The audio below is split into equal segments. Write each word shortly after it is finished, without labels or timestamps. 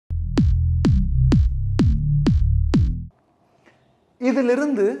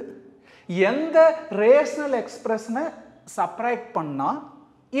இதிலிருந்து எந்த ரேஷனல் எக்ஸ்பிரஷனை சப்ராக்ட் பண்ணால்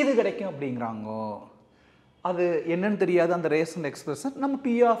இது கிடைக்கும் அப்படிங்கிறாங்க. அது என்னன்னு தெரியாது அந்த ரேஷனல் எக்ஸ்பிரஷன். நம்ம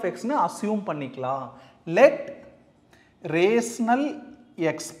P of Xன்னு அசியூம் பண்ணிக்கலாம். Let rational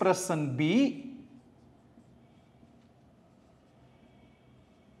expression B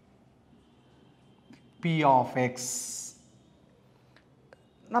P of X.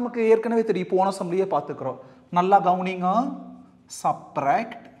 நமக்கு ஏற்கனவே தெரியும், போன சம்லியே பார்த்துக்கிறோம். நல்லா கவனிங்க.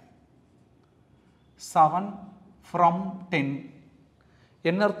 Subtract 7 from 10.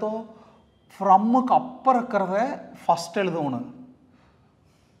 என்ன அர்த்தம்? ஃப்ரம்முக்கு அப்புறம் இருக்கிறத ஃபஸ்ட் எழுதணும்,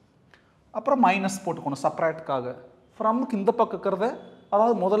 அப்புறம் மைனஸ் போட்டுக்கணும் சப்ராக்டுக்காக. ஃப்ரம்முக்கு இந்த பக்கம் இருக்கிறத,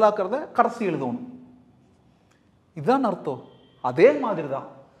 அதாவது முதலாக்கிறத கடைசி எழுதணும். இதுதான் அர்த்தம். அதே மாதிரி தான்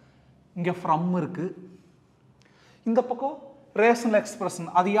இங்கே ஃப்ரம் இருக்கு, இந்த பக்கம் ரேஷனல் எக்ஸ்பிரஷன்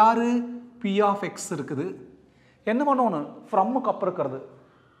அது யாரு? P of X இருக்குது. என்ன பண்ணணும்? ஃப்ரம்முக்கு அப்புறம் இருக்கிறது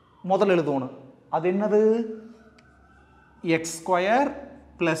முதல் எழுதணும். அது என்னது? x²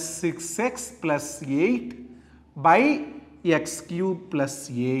 plus 6x plus 8 by x³ plus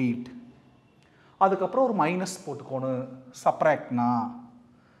 8. அதுக்கப்புறம் ஒரு மைனஸ் போட்டுக்கணும் சப்ராக்ட்னா.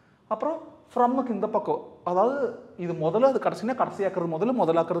 அப்புறம் ஃப்ரம்முக்கு இந்த பக்கம், அதாவது இது முதல்ல அது கடைசினா கடைசியாக்குறது முதல்ல,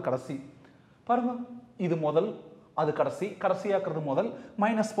 முதலாக்குறது கடைசி. பாருங்க, இது முதல் அது கடைசி, கடைசியாக்குறது முதல்,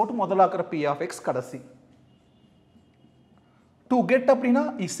 மைனஸ் போட்டு முதலாக்குற P of X கடைசி. டு கெட் அப்படின்னா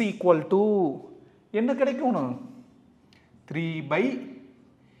இஸ் ஈக்குவல் டு என்ன கிடைக்கும்? 3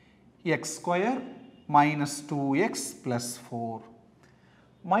 x² minus 2x plus 4.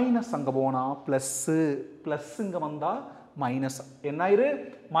 Minus அங்கே போனால் ப்ளஸ்ஸு, ப்ளஸ் இங்கே வந்தால் மைனஸ். என்ன ஆயிரு?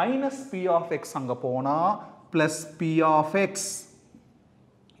 மைனஸ் P of X அங்கே போனால் plus P of X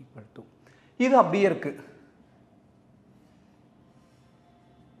equal to இது அப்படியே இருக்கு.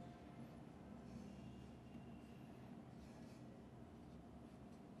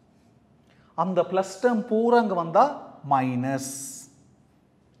 அந்த பிளஸ் டேர்ம் பூரா அங்கே வந்தால் மைனஸ்.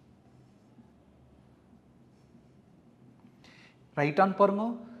 ரைட் ஆன் பாருங்க.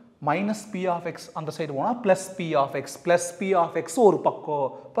 மைனஸ் P of X அந்த சைடு போனால் plus P of X, plus P of X ஒரு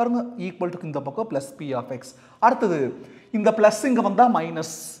பக்கம் பாருங்க, ஈக்குவல் டு இந்த பக்கம் ப்ளஸ் P of X. அடுத்தது இந்த ப்ளஸ் இங்கே வந்தால்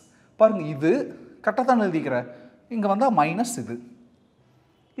மைனஸ். பாருங்க, இது கரெக்டாக தான் எழுதிக்கிறேன், இங்கே வந்தால் மைனஸ். இது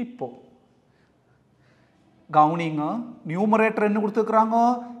இப்போ கவுனிங்க, நியூமரேட்டர் என்ன கொடுத்துருக்குறாங்க?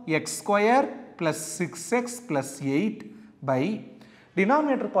 x² plus 6x plus 8 by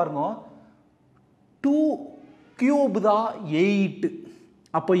denominator பாருங்க 2³ தான் 8.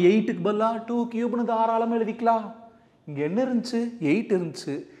 அப்போ 8க்கு பதிலாக 2³ தாராளமாக எழுதிக்கலாம். இங்கே என்ன இருந்துச்சு? 8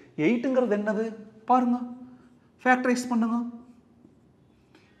 இருந்துச்சு. 8ங்கிறது என்னது பாருங்க, ஃபேக்டரைஸ் பண்ணுங்க.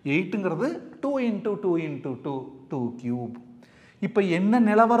 8ங்கிறது 2 into 2 into 2, 2³. இப்போ என்ன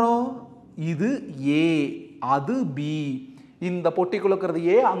நிலவரம்? இது A, அது B. இந்த பொட்டிக்குள்ள இருக்கிறது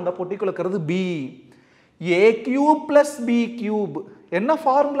A, அந்த பொட்டிக்குள்ள இருக்கிறது B. A³ plus B³ என்ன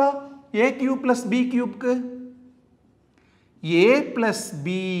formula? A³ plus B³க்கு A plus B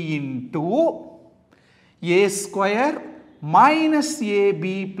into A² minus AB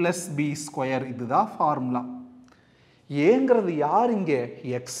plus B². இதுதான் ஃபார்முலா. ஏங்கிறது யார்? இங்கே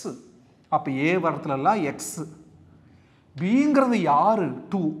X. அப்போ A வரத்துலலாம் X. Bங்கிறது யாரு?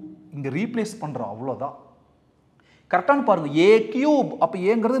 2. இங்கே ரீப்ளேஸ் பண்ணுறோம், அவ்வளோதான். கரெக்டானு பாருங்க. A³ அப்போ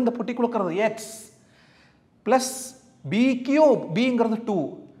ஏங்கிறது இந்த பொட்டிக்குள்ள இருக்கிறது X பிளஸ் B³ Bங்கிறது 2.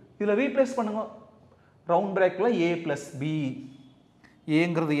 இதில் ரீப்ளேஸ் பண்ணுங்க, ரவுண்ட் பிரேக்கில் A பிளஸ் B.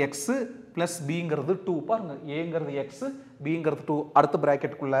 ஏங்கிறது X பிளஸ் Bங்கிறது 2. பாருங்க, ஏங்கிறது X, Bங்கிறது 2. அடுத்த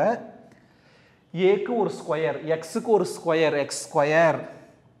பிராக்கெட்டுக்குள்ள ஏக்கு ஒரு ஸ்கொயர், எக்ஸுக்கு ஒரு ஸ்கொயர், x².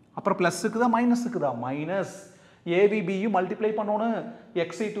 அப்புறம் ப்ளஸ்ஸுக்கு தான் மைனஸுக்கு தான் மைனஸ். ஏபிபியும் மல்டிப்ளை பண்ணணும்,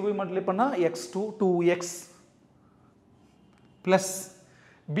 எக்ஸை 2 மல்டிப்ளை பண்ணால் x2 2x plus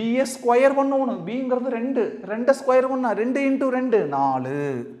BA square பண்ணணும். பிங்கிறது 2, 2 ஸ்கொயர் பண்ணா 2 into 2 4.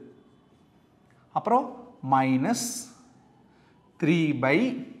 அப்புறம் minus 3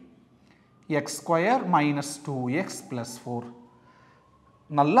 x² minus 2x plus 4.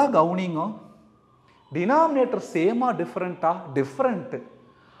 நல்லா கவுனிங்க, டினாமினேட்டர் சேமா டிஃபரெண்டா? டிஃபரெண்ட்.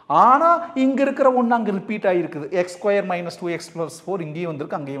 ஆனால் இங்கே இருக்கிற ஒன்று அங்கே ரிப்பீட் ஆகிருக்குது. x² minus 2x plus 4 இங்கேயும்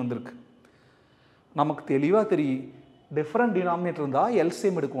வந்திருக்கு, அங்கேயும் வந்திருக்கு. நமக்கு தெளிவாக தெரியும், டிஃப்ரெண்ட் டினாமினேட்டர் இருந்தால்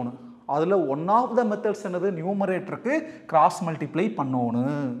எல்சிஎம் எடுக்கணும். அதில் ஒன் ஆஃப் த மெத்தட்ஸ் என்னது? நியூமரேட்டருக்கு கிராஸ் மல்டிப்ளை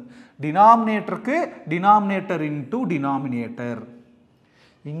பண்ணணும். டினாமினேட்டருக்கு டினாமினேட்டர் இன்டூ டினாமினேட்டர்.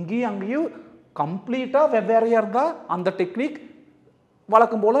 இங்கேயும் அங்கேயும் கம்ப்ளீட்டாக வெவ்வேறையாக இருந்தால் அந்த டெக்னிக்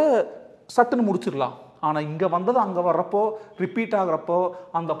வழக்கம் போல் சட்டுன்னு முடிச்சிடலாம். ஆனால் இங்கே வந்தது அங்கே வர்றப்போ ரிப்பீட் ஆகிறப்போ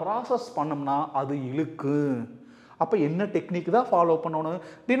அந்த ப்ராசஸ் பண்ணோம்னா அது இழுக்கு. அப்போ என்ன டெக்னிக் தான் ஃபாலோ பண்ணணும்?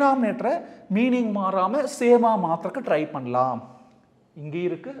 டினாமினேட்டரை மீனிங் மாறாமல் சேமாக மாத்திரக்கு ட்ரை பண்ணலாம். இங்கே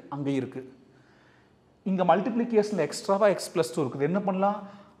இருக்கு அங்கே இருக்கு. இங்கே மல்டிப்ளிகேஷனில் எக்ஸ்ட்ராவா எக்ஸ் ப்ளஸ் 2 இருக்குது. என்ன பண்ணலாம்,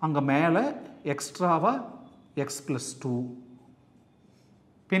 அங்கே மேலே எக்ஸ்ட்ராவா எக்ஸ் ப்ளஸ் 2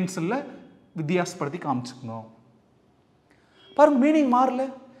 பென்சிலில் வித்தியாசப்படுத்தி காமிச்சுக்கணும். பாருங்க மீனிங் மாறல,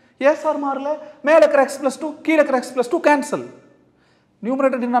 ஏன் சார் மாறல, மேலே இருக்கிற எக்ஸ் ப்ளஸ் 2 கீழே இருக்கிற X plus 2 cancel,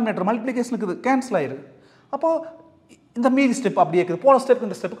 numerator denominator multiplication இருக்குது கேன்சல் ஆயிரு. அப்போது இந்த மீதி ஸ்டெப் அப்படியே இருக்குது, போன ஸ்டெப்புக்கு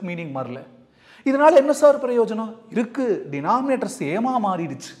இந்த ஸ்டெப்புக்கு மீனிங் மாறல. இதனால என்ன சார் பிரயோஜனம் இருக்கு, டினாமினேட்டர் சேமா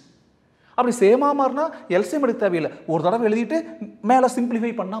மாறிடுச்சு. அப்படி சேமா மாறினா எல்சிஎம் எடுக்க தேவையில்லை, ஒரு தடவை எழுதிட்டு மேலே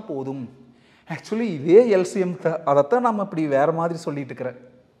சிம்பிளிஃபை பண்ணால் போதும். ஆக்சுவலி இதே எல்சிஎம் அதைத்தான் நம்ம இப்படி வேறு மாதிரி சொல்லிட்டு இருக்கிறேன்.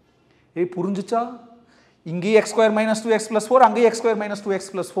 புரிஞ்சுச்சா, இங்கேயே எக்ஸ் ஸ்கொயர் மைனஸ் 2x + 4, அங்கேயே எக்ஸ் ஸ்கொயர் மைனஸ் 2x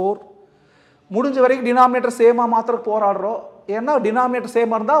 + 4. முடிஞ்ச வரைக்கும் டினாமினேட்டர் சேமா மாத்திரம் போராடுறோம். ஏன்னா டினாமினேட்டர்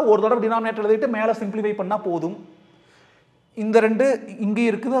சேமாக இருந்தால் ஒரு தடவை டினாமினேட்டர் எழுதிட்டு மேலே சிம்பிளிஃபை பண்ணால் போதும். இந்த ரெண்டு இங்கே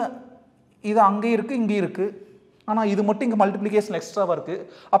இருக்குது, இது அங்கே இருக்குது இங்கே இருக்குது, ஆனால் இது மட்டும் இங்கே மல்டிப்ளிகேஷன் எக்ஸ்ட்ராவாக இருக்குது.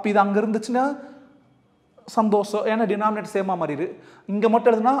 அப்போ இது அங்கே இருந்துச்சுன்னா சந்தோஷம், ஏன்னா டினாமினேட்டர் சேமாக மாறிடு. இங்கே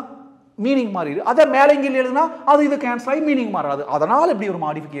மட்டும் எழுதுனா மீனிங் மாறிடு, அதை மேலே இங்கே எழுதுனா அது இது கேன்சல் ஆகி மீனிங் மாறாது. அதனால் இப்படி ஒரு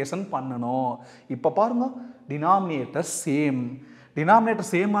மாடிஃபிகேஷன் பண்ணணும். இப்போ பாருங்க டினாமினேட்டர் சேம், டினாமினேட்டர்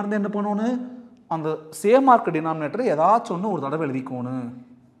சேமாக இருந்தால் என்ன பண்ணணும், அந்த சேமாக இருக்க டினாமினேட்டர் ஏதாச்சும் ஒன்று ஒரு தடவை எழுதிக்கணும்.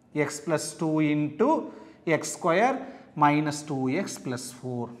 X plus 2 into X square minus 2x +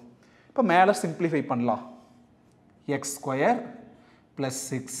 4. இப்போ மேலே சிம்பிளிஃபை பண்ணலாம், எக்ஸ் ஸ்கொயர் ப்ளஸ்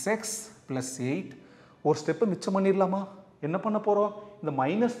 6x + 8. ஒரு ஸ்டெப்பை மிச்சம் பண்ணிடலாமா, என்ன பண்ண போகிறோம், இந்த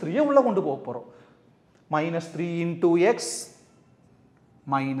 -3 உள்ளே கொண்டு போக போகிறோம். -3 into X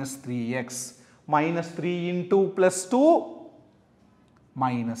minus 3x, -3 into plus 2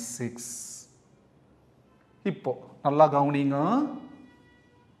 -6. இப்போ நல்லா கவனிங்க,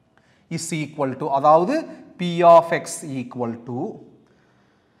 இஸ் ஈக்குவல் டு, அதாவது p of x equal to,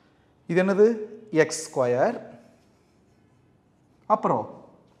 இது என்னது எக்ஸ் ஸ்கொயர், அப்புறம்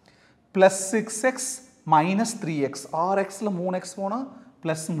plus 6x minus 3x, 6xல 3x போனால்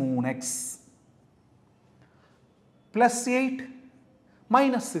plus 3x plus 8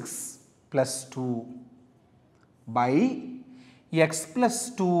 minus 6 plus 2 by X plus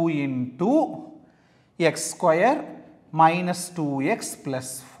 2 into X square minus 2x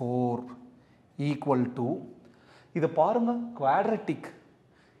plus 4 equal to, இதை பாருங்க quadratic,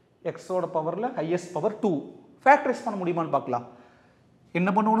 எக்ஸோட பவரில் highest power 2, factorise பண்ண முடியுமான்னு பார்க்கலாம். என்ன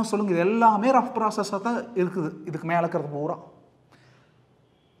பண்ணுவோன்னு சொல்லுங்கள், இது எல்லாமே ரஃப் ப்ராசஸாக தான் இருக்குது. இதுக்கு மேலே இருக்கிறது பூரா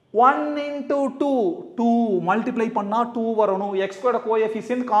 1 இன்ட்டு 2, 2 மல்டிப்ளை பண்ணால் 2 வரணும். எக்ஸோட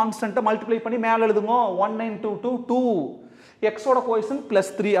கோஎஃபிஷியன்ட் கான்ஸ்டன்ட்டை மல்டிப்ளை பண்ணி மேலே எழுதுங்க, 1 இன்ட்டு 2 2, எக்ஸோட கோஎஃபிஷியன்ட்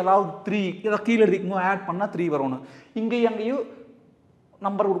ப்ளஸ் 3, அதாவது 3, இதை கீழே எழுதிக்கணும், ஆட் பண்ணால் 3 வரணும். இங்கேயும் அங்கேயும்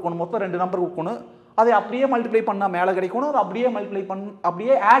நம்பர் கொடுக்கணும், மொத்தம் 2 நம்பர் கொடுக்கணும். அதை அப்படியே மல்டிப்ளை பண்ணால் மேலே கிடைக்கணும், அதை அப்படியே மல்டிப்ளை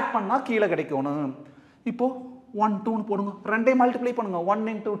அப்படியே ஆட் பண்ணால் கீழே கிடைக்கணும். இப்போது 1 2ன்னு போடுங்க, ரெண்டையும் மல்டிப்ளை பண்ணுங்க, 1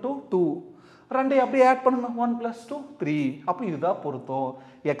 இன்ட்டு 2 2, ரெண்டையும் அப்படியே ஆட் பண்ணுங்க, 1 + 2 3. அப்போ இதுதான் பொருத்தம்.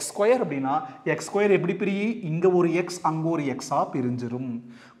 எக்ஸ் ஸ்கொயர் அப்படின்னா எக்ஸ் ஸ்கொயர் எப்படி பிரியும், இங்கே ஒரு எக்ஸ் அங்கே ஒரு எக்ஸாக பிரிஞ்சிடும்.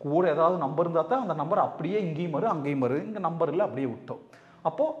 கூட ஏதாவது நம்பர் இருந்தால் தான் அந்த நம்பர் அப்படியே இங்கேயும் வரும் அங்கேயும் வரும், இங்கே நம்பர் இல்லை அப்படியே விட்டோம்.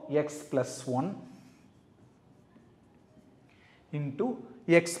 அப்போது X plus 1 into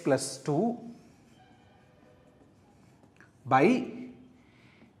X plus 2 by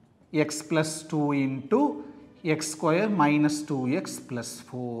x plus 2 into x square minus 2x plus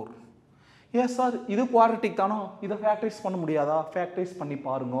 4. Yes sir, இது குவாட்ரட்டிக் தானோ, இதை ஃபேக்டரைஸ் பண்ண முடியாதா, ஃபேக்டரைஸ் பண்ணி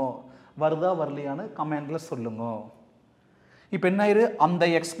பாருங்க, வருதா வரலையான்னு கமெண்டில் சொல்லுங்க. இப்போ என்ன ஆயிரு, அந்த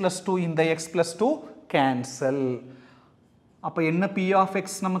x plus 2 இந்த x plus 2 கேன்சல். அப்போ என்ன p of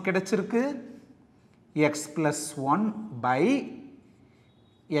x நமக்கு கிடைச்சிருக்கு, x plus 1 by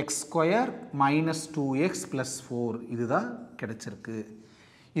x square minus 2x plus 4, இதுதான் கிடைச்சிருக்கு.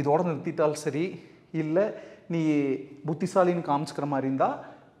 இதோட நிறுத்திட்டால் சரி, இல்லை நீ புத்திசாலின்னு காமிச்சிக்கிற மாதிரி இருந்தால்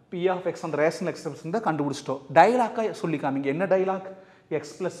p of x அந்த ரேஷனல் எக்ஸ்பிரஷன் தான் கண்டுபிடிச்சிட்டோம். டைலாக்காக சொல்லி காமிங்க, என்ன dialogue,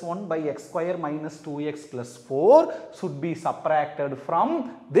 x plus 1 by x square minus 2x plus 4 should be subtracted from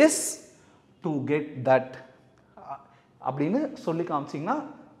this to get that அப்படின்னு சொல்லி காமிச்சிங்கன்னா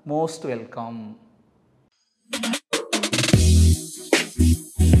மோஸ்ட் வெல்கம்.